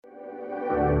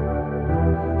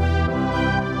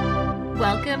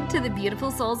Welcome to the Beautiful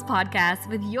Souls podcast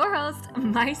with your host,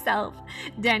 myself,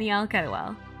 Danielle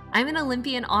Kettlewell. I'm an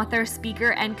Olympian author,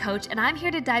 speaker, and coach, and I'm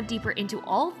here to dive deeper into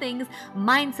all things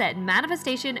mindset,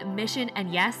 manifestation, mission,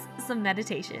 and yes, some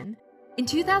meditation. In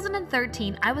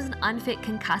 2013, I was an unfit,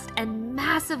 concussed, and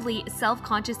massively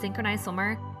self-conscious synchronized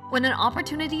swimmer when an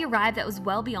opportunity arrived that was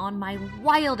well beyond my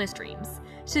wildest dreams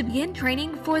to begin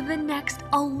training for the next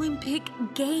Olympic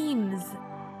Games.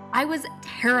 I was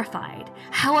terrified.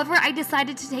 However, I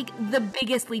decided to take the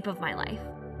biggest leap of my life.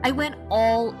 I went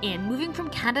all in, moving from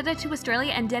Canada to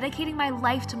Australia and dedicating my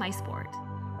life to my sport.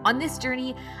 On this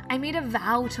journey, I made a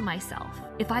vow to myself.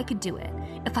 If I could do it,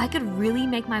 if I could really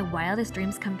make my wildest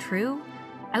dreams come true,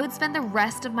 I would spend the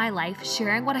rest of my life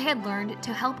sharing what I had learned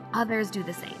to help others do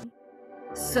the same.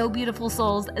 So beautiful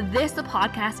souls, this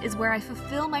podcast is where I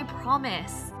fulfill my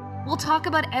promise. We'll talk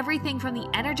about everything from the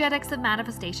energetics of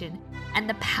manifestation and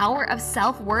the power of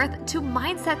self-worth to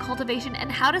mindset cultivation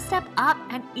and how to step up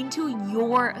and into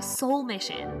your soul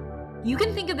mission. You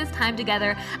can think of this time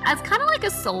together as kind of like a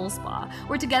soul spa,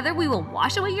 where together we will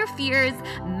wash away your fears,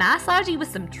 massage you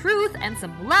with some truth and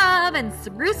some love, and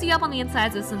spruce you up on the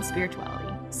insides with some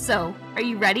spirituality. So, are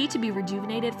you ready to be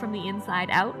rejuvenated from the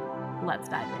inside out? Let's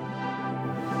dive in.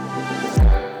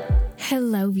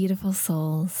 Hello, beautiful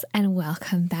souls, and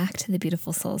welcome back to the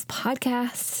Beautiful Souls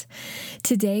podcast.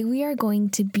 Today, we are going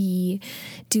to be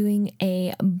doing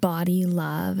a body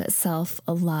love,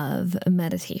 self-love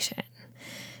meditation.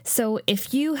 So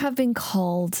if you have been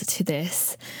called to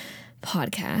this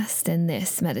podcast and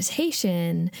this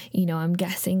meditation, I'm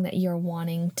guessing that you're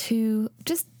wanting to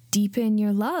just deepen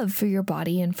your love for your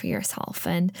body and for yourself.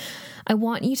 And I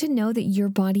want you to know that your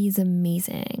body is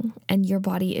amazing and your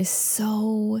body is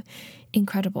so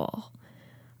incredible.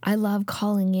 I love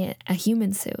calling it a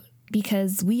human suit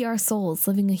because we are souls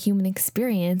living a human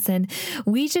experience and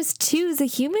we just choose a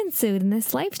human suit in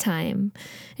this lifetime.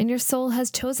 And your soul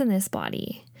has chosen this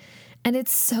body. And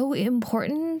it's so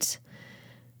important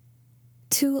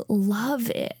to love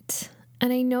it.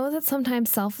 And I know that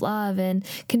sometimes self-love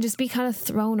can just be kind of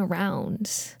thrown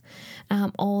around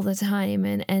all the time.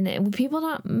 And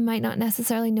people might not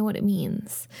necessarily know what it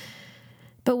means.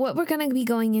 But what we're going to be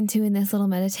going into in this little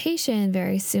meditation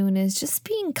very soon is just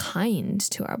being kind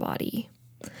to our body.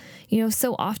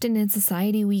 So often in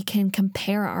society, we can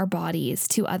compare our bodies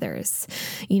to others.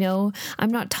 I'm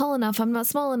not tall enough. I'm not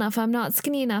small enough. I'm not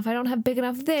skinny enough. I don't have big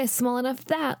enough this, small enough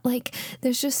that.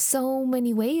 There's just so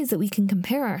many ways that we can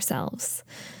compare ourselves.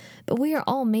 But we are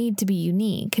all made to be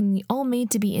unique and all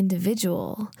made to be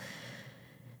individual.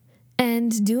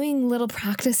 And doing little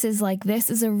practices like this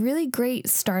is a really great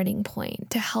starting point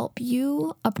to help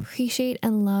you appreciate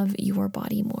and love your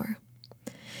body more.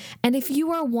 And if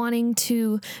you are wanting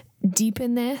to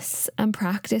deepen this and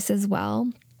practice as well,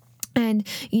 and,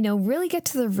 really get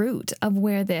to the root of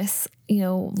where this,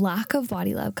 lack of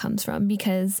body love comes from,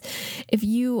 because if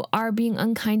you are being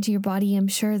unkind to your body, I'm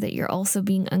sure that you're also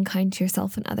being unkind to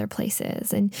yourself in other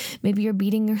places. And maybe you're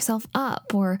beating yourself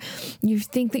up, or you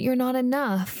think that you're not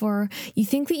enough, or you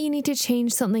think that you need to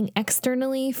change something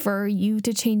externally for you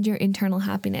to change your internal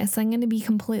happiness. I'm going to be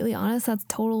completely honest. That's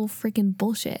total freaking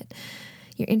bullshit.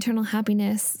 Your internal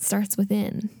happiness starts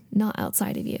within, not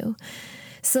outside of you.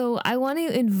 So I want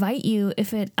to invite you,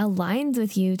 if it aligns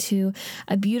with you, to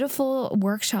a beautiful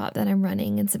workshop that I'm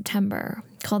running in September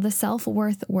called the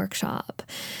Self-Worth Workshop.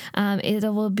 It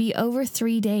will be over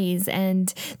 3 days,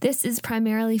 and this is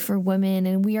primarily for women,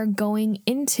 and we are going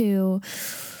into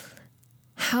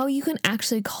how you can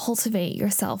actually cultivate your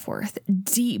self-worth,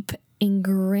 deep,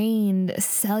 ingrained,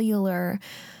 cellular,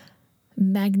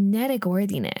 magnetic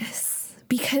worthiness.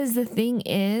 Because the thing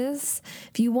is,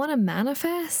 if you want to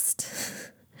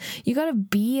manifest, you got to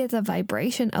be at the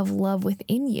vibration of love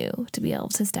within you to be able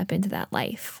to step into that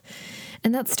life.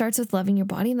 And that starts with loving your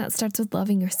body, and that starts with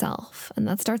loving yourself, and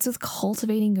that starts with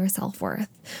cultivating your self-worth.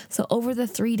 So over the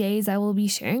 3 days, I will be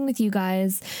sharing with you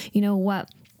guys,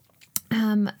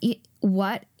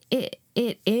 what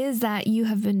it is that you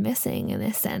have been missing in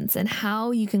this sense, and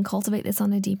how you can cultivate this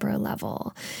on a deeper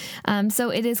level. So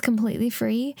it is completely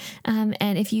free. And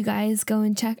if you guys go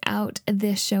and check out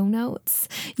the show notes,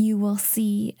 you will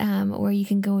see where you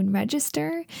can go and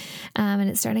register. And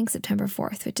it's starting September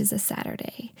 4th, which is a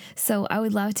Saturday. So I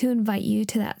would love to invite you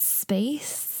to that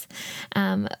space.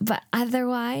 But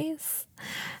otherwise,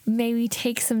 maybe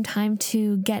take some time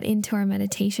to get into our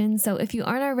meditation. So if you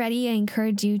aren't already, I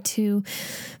encourage you to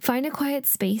find a quiet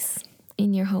space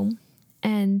in your home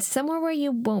and somewhere where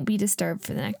you won't be disturbed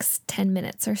for the next 10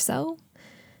 minutes or so.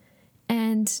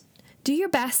 And do your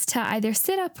best to either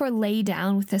sit up or lay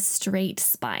down with a straight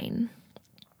spine.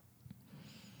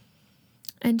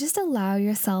 And just allow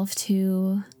yourself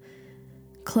to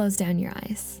close down your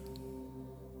eyes.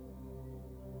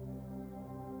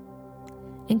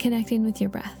 And connecting with your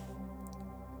breath.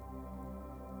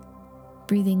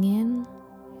 Breathing in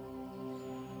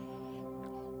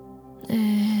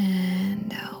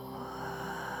and out.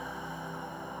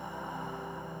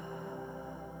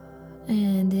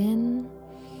 And in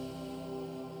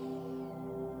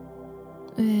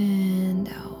and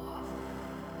out.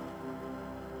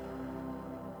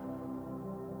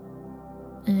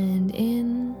 And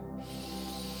in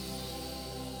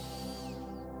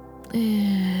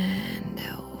and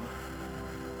out.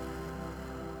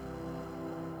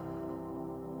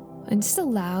 And just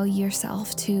allow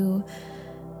yourself to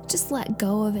just let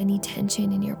go of any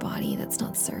tension in your body that's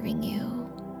not serving you.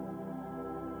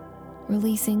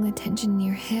 Releasing the tension in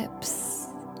your hips,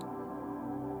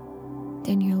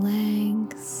 down your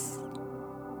legs.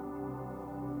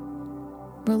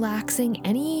 Relaxing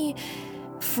any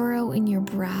furrow in your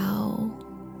brow.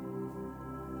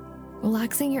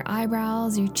 Relaxing your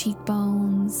eyebrows, your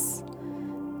cheekbones.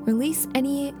 Release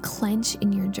any clench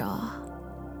in your jaw.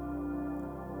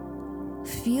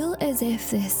 Feel as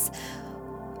if this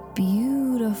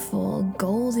beautiful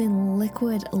golden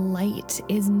liquid light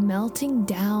is melting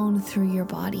down through your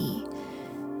body.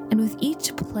 And with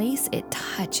each place it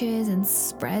touches and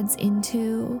spreads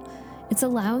into, it's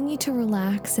allowing you to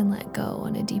relax and let go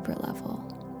on a deeper level.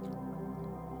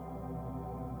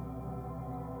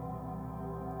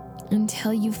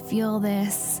 Until you feel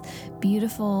this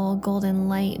beautiful golden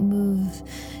light move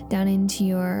down into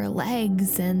your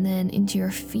legs and then into your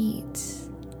feet.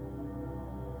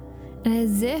 And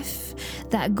as if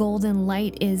that golden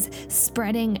light is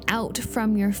spreading out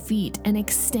from your feet and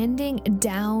extending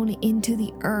down into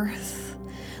the earth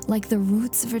like the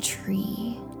roots of a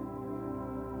tree,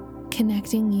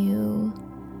 connecting you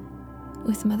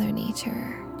with Mother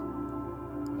Nature,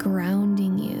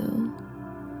 grounding you.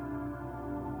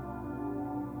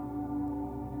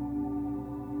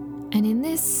 And in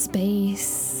this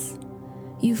space,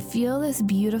 you feel this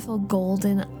beautiful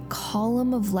golden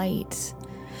column of light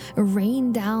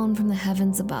rain down from the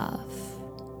heavens above.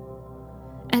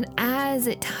 And as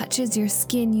it touches your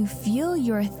skin, you feel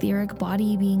your etheric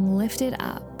body being lifted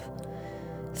up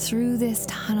through this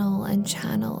tunnel and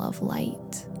channel of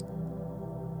light.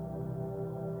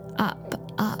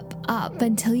 Up, up, up,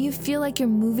 until you feel like you're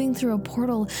moving through a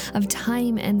portal of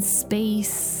time and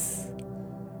space.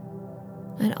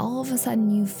 And all of a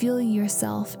sudden you feel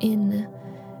yourself in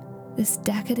this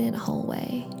decadent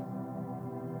hallway.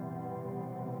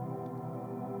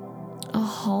 A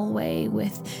hallway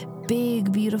with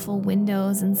big, beautiful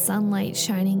windows and sunlight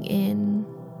shining in,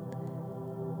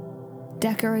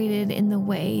 decorated in the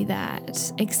way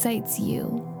that excites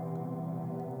you.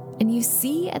 And you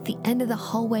see at the end of the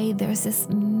hallway, there's this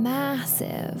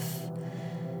massive,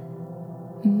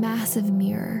 massive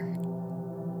mirror.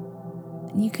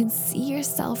 And you can see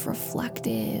yourself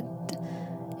reflected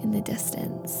in the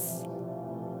distance.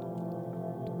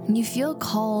 And you feel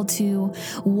called to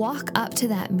walk up to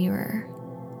that mirror.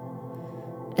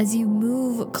 As you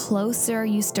move closer,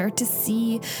 you start to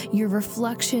see your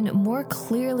reflection more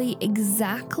clearly,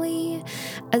 exactly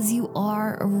as you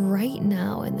are right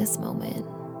now in this moment.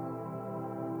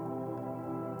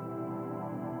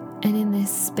 And in this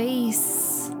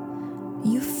space,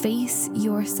 you face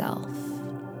yourself.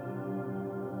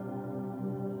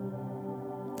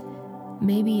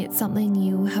 Maybe it's something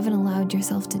you haven't allowed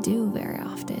yourself to do very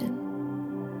often.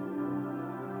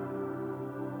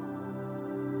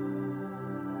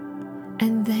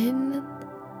 And then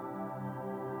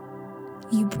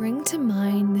you bring to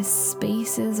mind the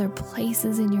spaces or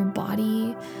places in your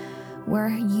body where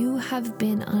you have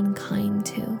been unkind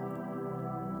to.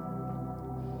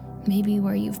 Maybe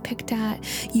where you've picked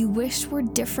at, you wish were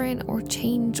different or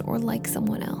changed or like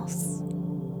someone else.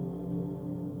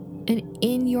 And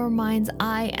in your mind's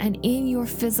eye and in your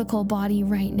physical body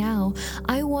right now,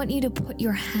 I want you to put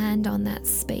your hand on that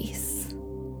space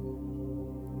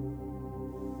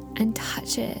and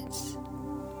touch it.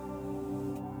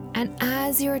 And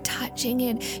as you're touching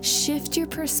it, shift your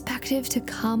perspective to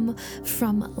come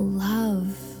from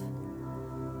love.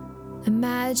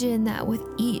 Imagine that with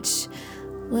each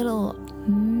little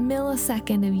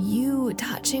millisecond of you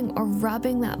touching or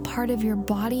rubbing that part of your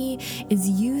body is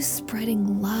you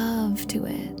spreading love to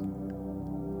it.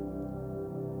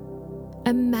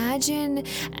 Imagine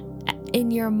in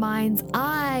your mind's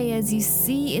eye, as you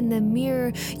see in the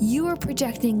mirror, you are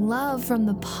projecting love from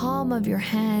the palm of your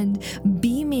hand,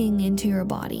 beaming into your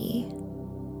body.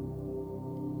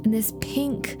 And this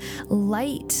pink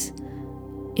light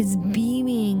is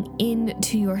beaming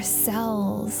into your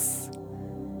cells,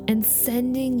 and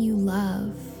sending you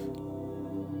love.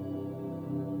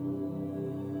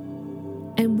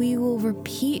 And we will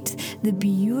repeat the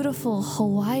beautiful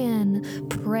Hawaiian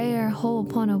prayer,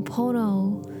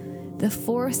 Ho'oponopono, the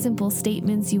 4 simple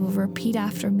statements you will repeat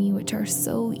after me, which are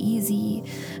so easy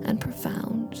and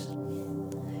profound.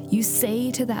 You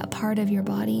say to that part of your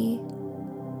body,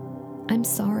 I'm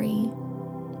sorry.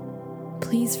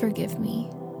 Please forgive me.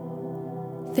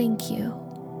 Thank you.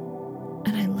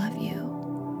 And I love you.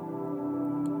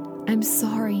 I'm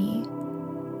sorry.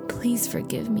 Please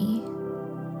forgive me.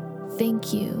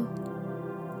 Thank you.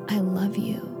 I love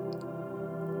you.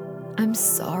 I'm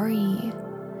sorry.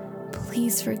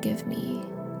 Please forgive me.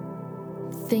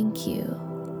 Thank you.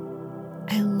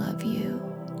 I love you.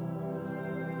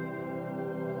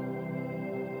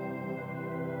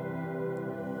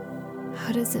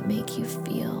 How does it make you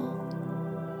feel?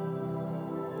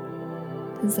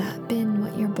 Has that been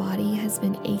what your body has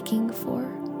been aching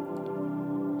for?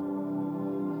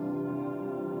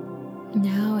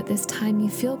 Now at this time, you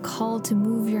feel called to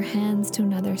move your hands to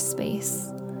another space.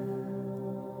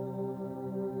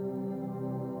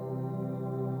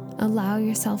 Allow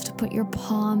yourself to put your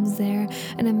palms there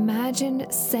and imagine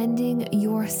sending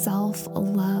yourself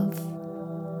love.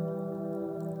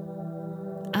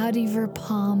 Out of your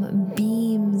palm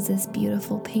beams this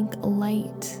beautiful pink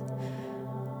light,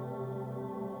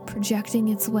 projecting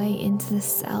its way into the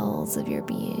cells of your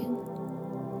being.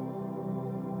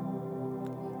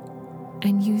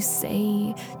 And you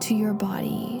say to your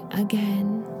body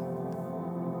again,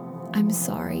 I'm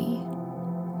sorry.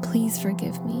 Please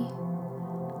forgive me.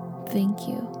 Thank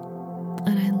you.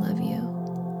 And I love you.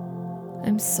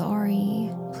 I'm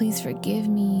sorry. Please forgive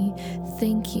me.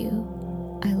 Thank you.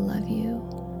 I love you.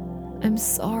 I'm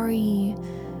sorry.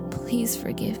 Please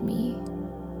forgive me.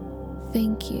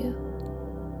 Thank you.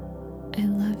 I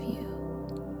love you.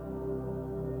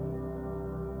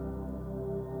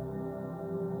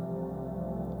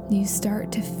 You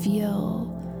start to feel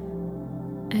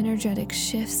energetic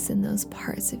shifts in those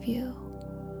parts of you.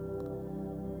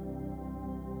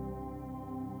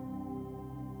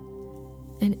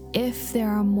 And if there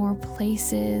are more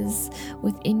places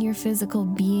within your physical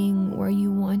being where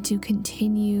you want to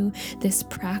continue this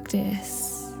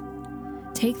practice,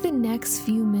 take the next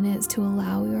few minutes to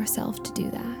allow yourself to do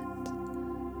that,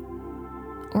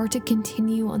 or to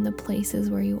continue on the places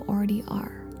where you already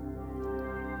are.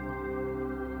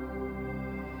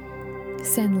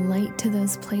 Send light to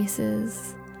those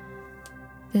places,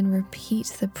 then repeat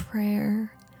the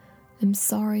prayer, I'm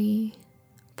sorry,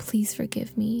 please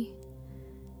forgive me,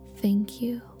 thank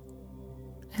you,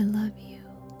 I love you.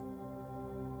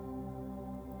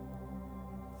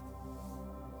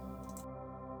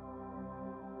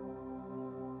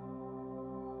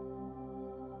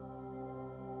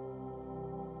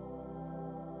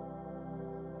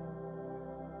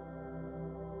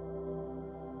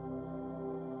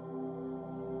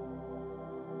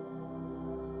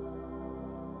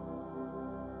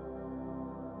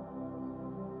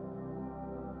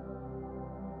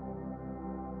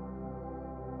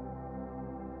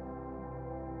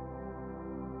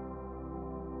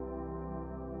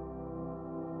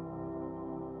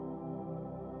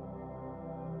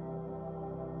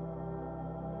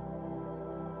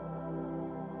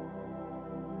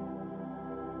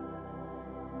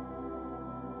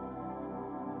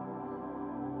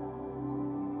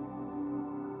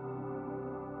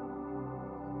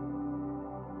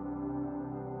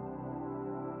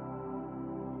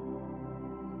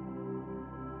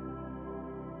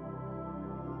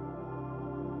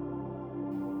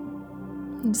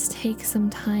 And just take some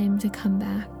time to come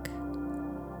back.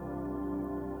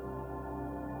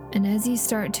 And as you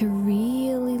start to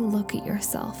really look at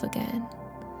yourself again,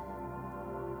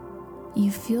 you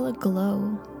feel a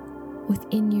glow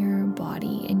within your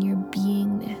body and your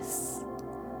beingness,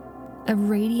 a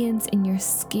radiance in your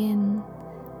skin,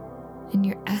 in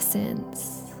your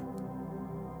essence.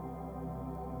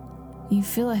 You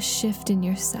feel a shift in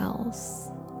your cells.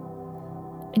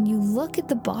 And you look at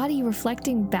the body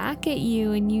reflecting back at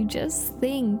you and you just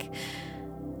think,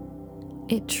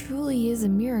 it truly is a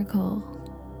miracle.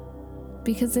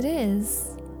 Because it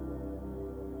is.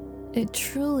 It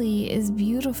truly is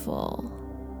beautiful.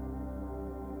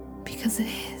 Because it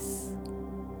is.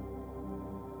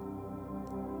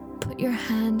 Put your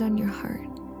hand on your heart.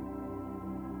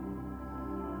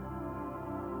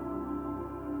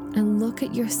 And look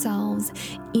at yourselves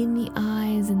in the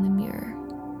eyes in the mirror.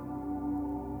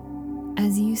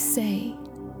 As you say,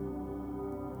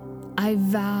 I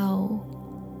vow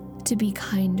to be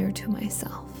kinder to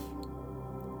myself.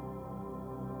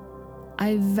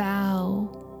 I vow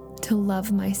to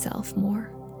love myself more.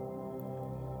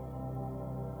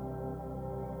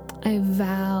 I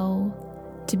vow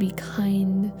to be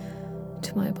kind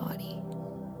to my body.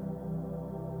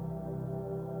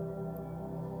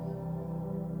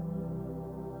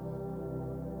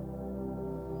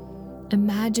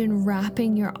 Imagine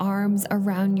wrapping your arms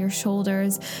around your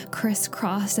shoulders,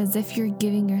 crisscrossed, as if you're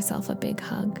giving yourself a big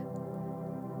hug.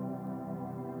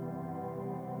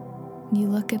 You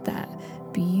look at that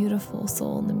beautiful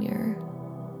soul in the mirror,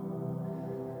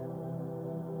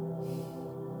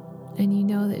 and you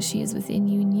know that she is within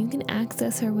you, and you can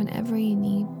access her whenever you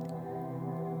need.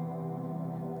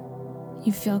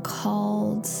 You feel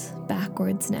called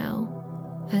backwards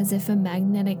now, as if a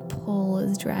magnetic pull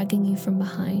is dragging you from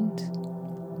behind,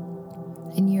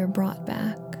 and you're brought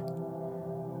back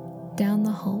down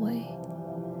the hallway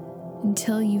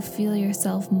until you feel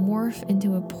yourself morph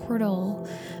into a portal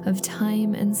of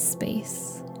time and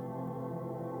space,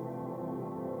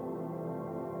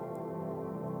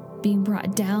 being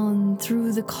brought down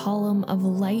through the column of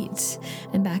light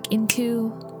and back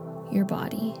into your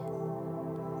body,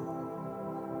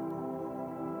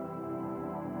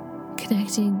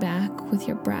 connecting back with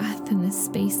your breath and the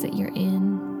space that you're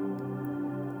in,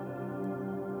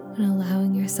 and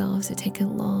allowing yourself to take a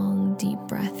long, deep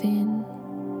breath in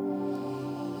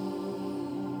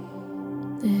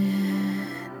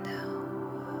and out,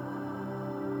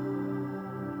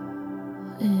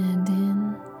 and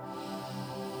in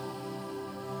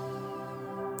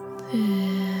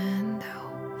and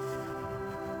out,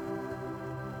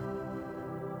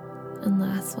 and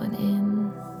last one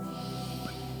in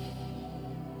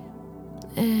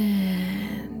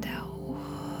and out.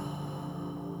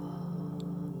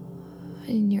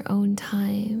 In your own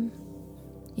time,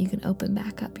 you can open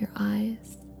back up your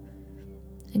eyes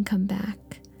and come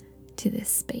back to this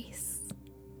space.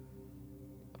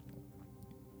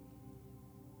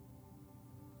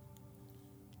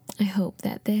 I hope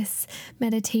that this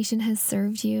meditation has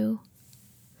served you.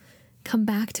 Come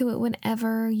back to it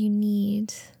whenever you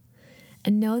need.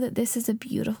 And know that this is a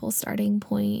beautiful starting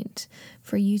point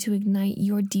for you to ignite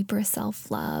your deeper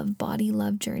self-love, body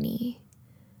love journey.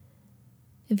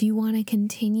 If you want to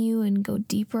continue and go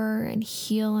deeper and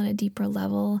heal on a deeper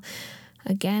level,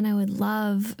 again, I would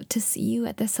love to see you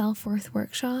at the Self-Worth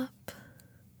Workshop.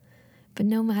 But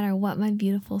no matter what, my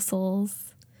beautiful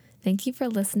souls, thank you for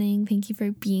listening. Thank you for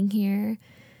being here.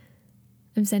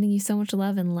 I'm sending you so much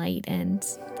love and light, and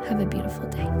have a beautiful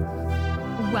day.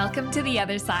 Welcome to the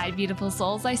other side, beautiful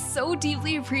souls. I so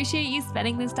deeply appreciate you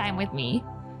spending this time with me.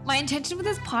 My intention with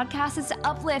this podcast is to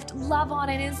uplift, love on,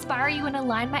 and inspire you and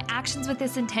align my actions with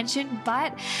this intention.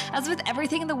 But as with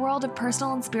everything in the world of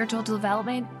personal and spiritual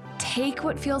development, take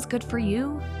what feels good for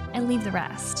you and leave the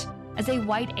rest. As a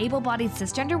white, able-bodied,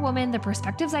 cisgender woman, the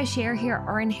perspectives I share here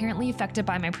are inherently affected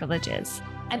by my privileges.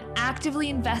 I'm actively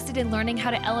invested in learning how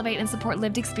to elevate and support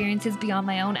lived experiences beyond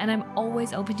my own, and I'm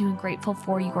always open to and grateful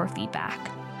for your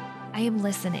feedback. I am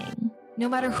listening. No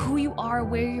matter who you are,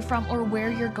 where you're from, or where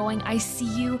you're going, I see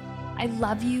you, I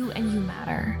love you, and you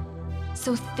matter.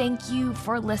 So thank you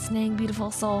for listening,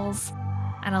 beautiful souls,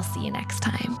 and I'll see you next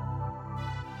time.